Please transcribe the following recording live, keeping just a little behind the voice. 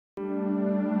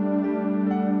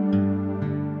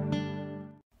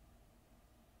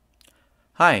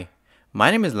Hi, my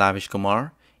name is Lavish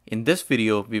Kumar. In this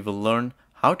video, we will learn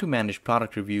how to manage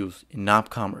product reviews in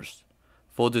nopCommerce.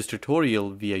 For this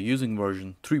tutorial, we are using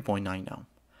version 3.9 now.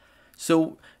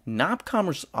 So,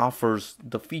 nopCommerce offers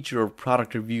the feature of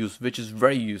product reviews, which is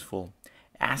very useful.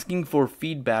 Asking for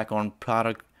feedback on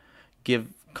product give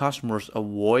customers a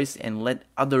voice and let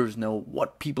others know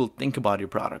what people think about your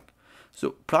product.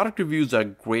 So, product reviews are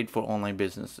great for online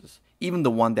businesses, even the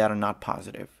ones that are not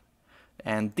positive.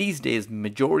 And these days,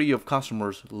 majority of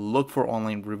customers look for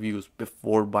online reviews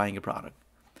before buying a product.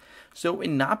 So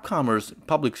in nopCommerce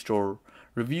public store,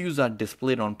 reviews are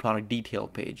displayed on product detail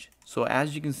page. So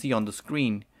as you can see on the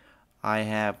screen, I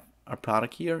have a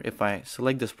product here. If I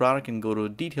select this product and go to a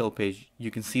detail page,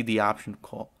 you can see the option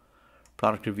called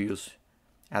product reviews.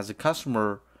 As a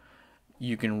customer,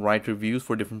 you can write reviews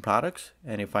for different products.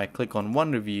 And if I click on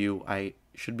one review, I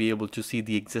should be able to see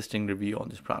the existing review on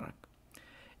this product.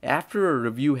 After a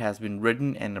review has been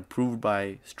written and approved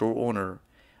by store owner,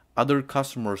 other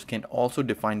customers can also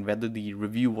define whether the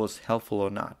review was helpful or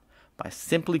not by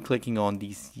simply clicking on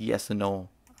these yes and no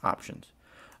options.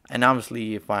 And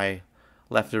obviously, if I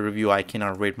left a review, I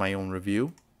cannot rate my own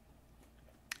review.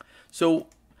 So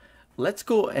let's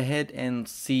go ahead and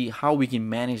see how we can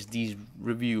manage these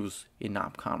reviews in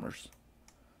nopCommerce.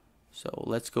 So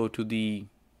let's go to the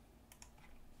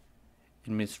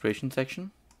administration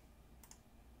section.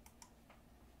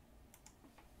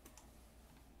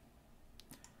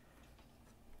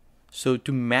 So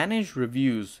to manage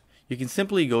reviews, you can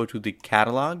simply go to the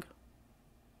catalog,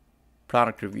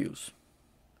 product reviews.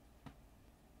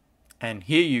 And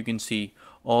here you can see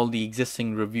all the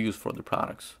existing reviews for the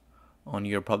products on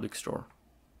your public store.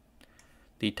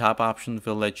 The top options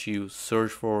will let you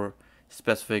search for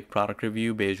specific product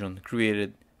review based on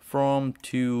created from,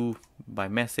 to, by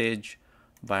message,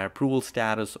 by approval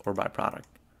status, or by product.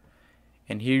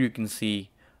 And here you can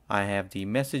see I have the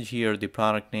message here, the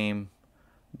product name,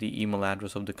 the email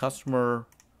address of the customer,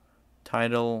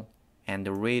 title, and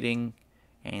the rating,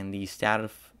 and the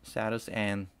status,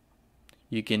 and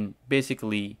you can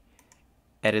basically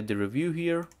edit the review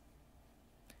here,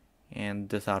 and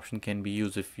this option can be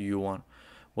used if you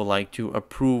would like to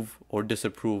approve or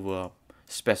disapprove a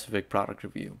specific product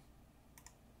review.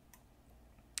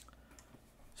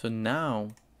 So now,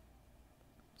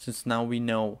 since now we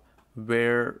know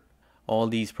where all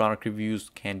these product reviews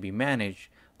can be managed,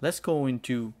 let's go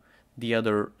into the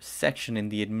other section in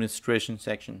the administration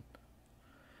section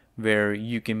where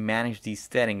you can manage these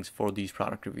settings for these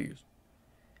product reviews.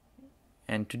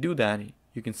 And to do that,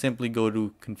 you can simply go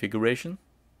to configuration,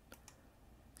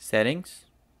 settings,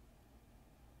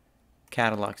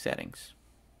 catalog settings.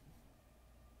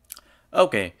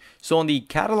 Okay, so on the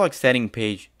catalog setting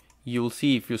page, you'll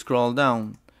see if you scroll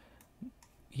down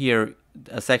here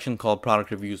a section called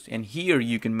product reviews, and here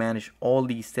you can manage all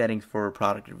these settings for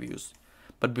product reviews.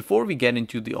 But before we get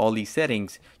into all these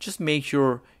settings, just make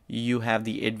sure you have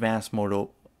the advanced mode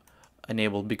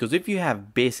enabled, because if you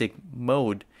have basic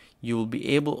mode, you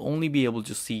will only be able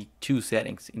to see two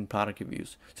settings in product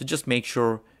reviews. So just make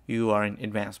sure you are in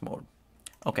advanced mode.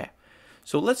 Okay,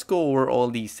 so let's go over all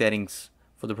these settings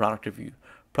for the product review.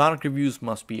 Product reviews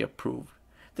must be approved.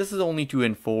 This is only to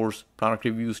enforce product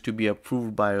reviews to be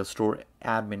approved by a store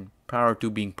admin prior to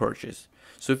being purchased.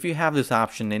 So if you have this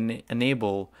option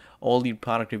enable, all the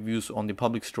product reviews on the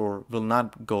public store will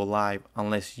not go live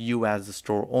unless you as the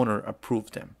store owner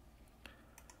approve them.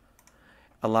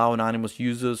 Allow anonymous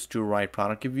users to write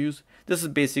product reviews. This is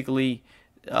basically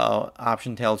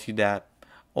option tells you that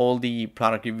all the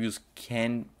product reviews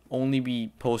can only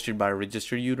be posted by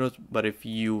registered users, but if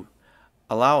you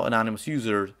allow anonymous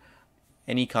users,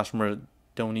 any customer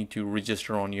don't need to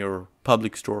register on your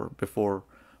public store before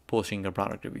posting a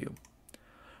product review.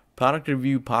 Product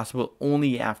review possible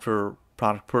only after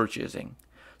product purchasing.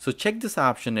 So check this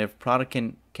option if product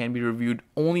can be reviewed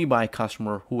only by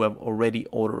customer who have already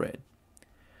ordered it.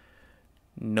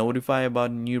 Notify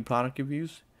about new product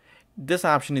reviews. This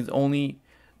option is only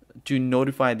to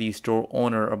notify the store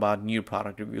owner about new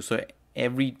product reviews. So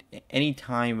any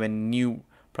time when new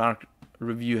product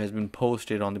review has been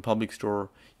posted on the public store,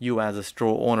 you as a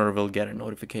store owner will get a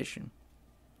notification.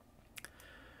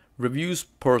 Reviews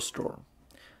per store.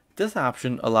 This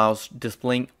option allows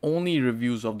displaying only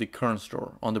reviews of the current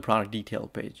store on the product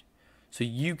detail page. So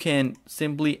you can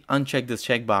simply uncheck this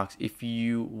checkbox if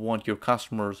you want your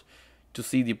customers to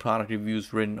see the product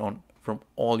reviews written on from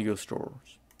all your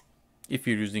stores if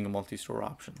you're using a multi-store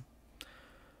option.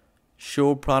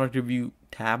 Show product review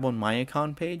tab on my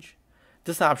account page.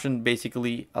 This option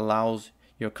basically allows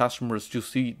your customers to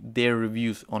see their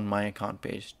reviews on my account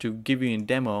page. To give you a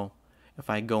demo, if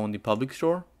I go in the public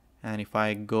store And if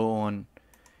I go on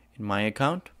in my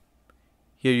account,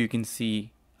 here you can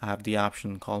see I have the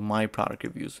option called My Product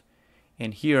Reviews.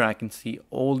 And here I can see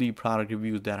all the product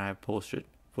reviews that I have posted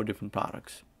for different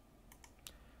products.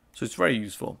 So it's very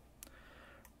useful.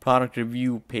 Product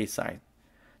review page size.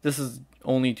 This is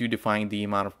only to define the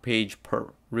amount of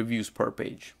reviews per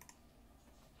page.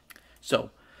 So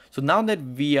now that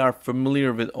we are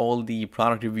familiar with all the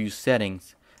product review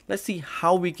settings, let's see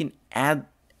how we can add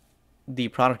the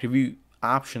product review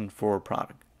option for a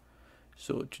product.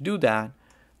 So to do that,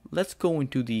 let's go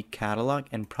into the catalog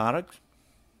and products,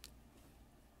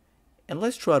 and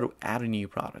let's try to add a new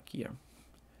product here.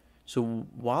 So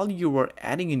while you are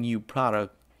adding a new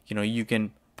product, you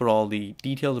can put all the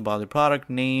details about the product,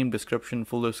 name, description,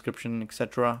 full description,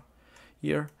 etc.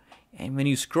 here. And when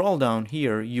you scroll down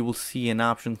here, you will see an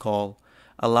option called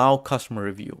Allow Customer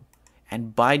Review.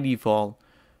 And by default,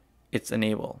 it's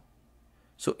enabled.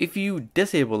 So if you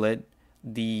disable it,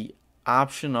 the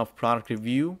option of product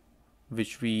review,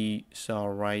 which we saw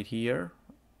right here,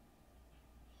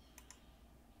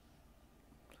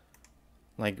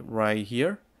 like right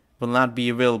here, will not be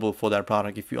available for that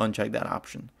product if you uncheck that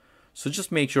option. So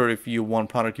just make sure if you want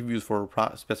product reviews for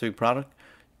a specific product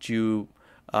to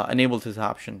enable this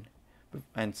option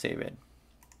and save it.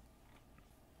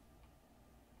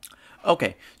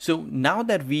 Okay, so now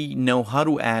that we know how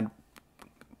to add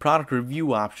product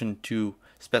review option to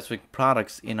specific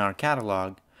products in our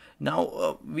catalog,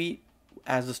 now we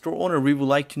as a store owner, we would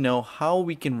like to know how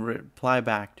we can reply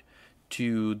back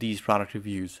to these product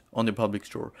reviews on the public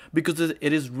store, because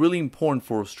it is really important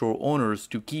for store owners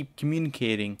to keep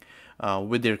communicating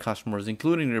with their customers,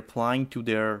 including replying to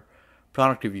their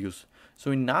product reviews.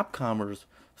 So in nopCommerce,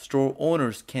 store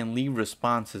owners can leave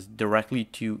responses directly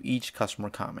to each customer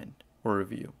comment or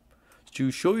review. To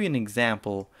show you an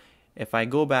example, if I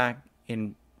go back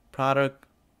in product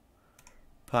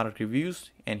reviews,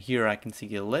 and here I can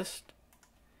see a list,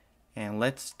 and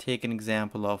let's take an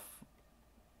example of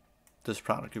this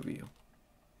product review.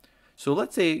 So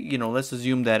let's say, let's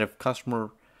assume that if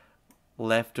customer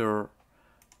left a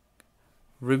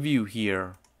review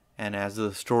here, and as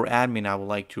a store admin, I would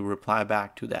like to reply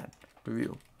back to that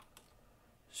review.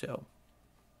 So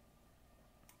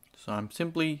I'm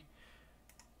simply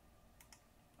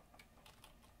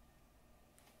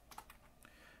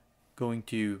going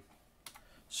to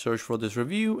search for this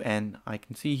review, and I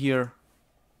can see here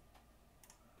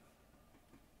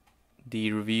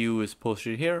the review is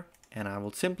posted here, and I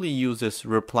will simply use this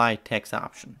reply text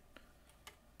option.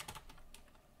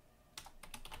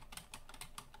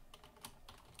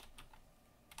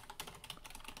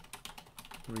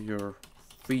 For your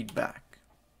feedback.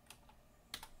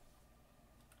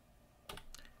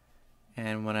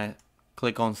 And when I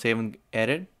click on save and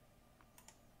edit,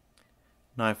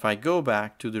 now if I go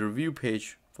back to the review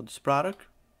page for this product,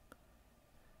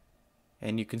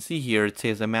 and you can see here it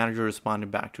says the manager responded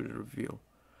back to the review.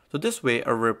 So this way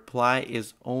a reply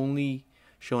is only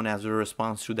shown as a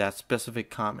response to that specific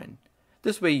comment.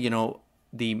 This way,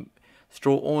 the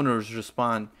store owner's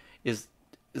response is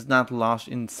not lost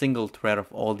in single thread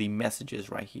of all the messages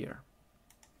right here.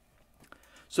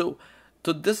 So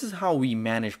this is how we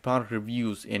manage product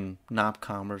reviews in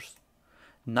nopCommerce.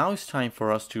 Now it's time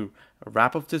for us to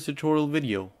wrap up this tutorial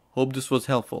video. Hope this was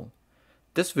helpful.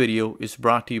 This video is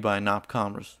brought to you by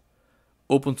nopCommerce,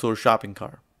 open source shopping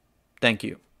cart. Thank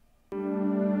you.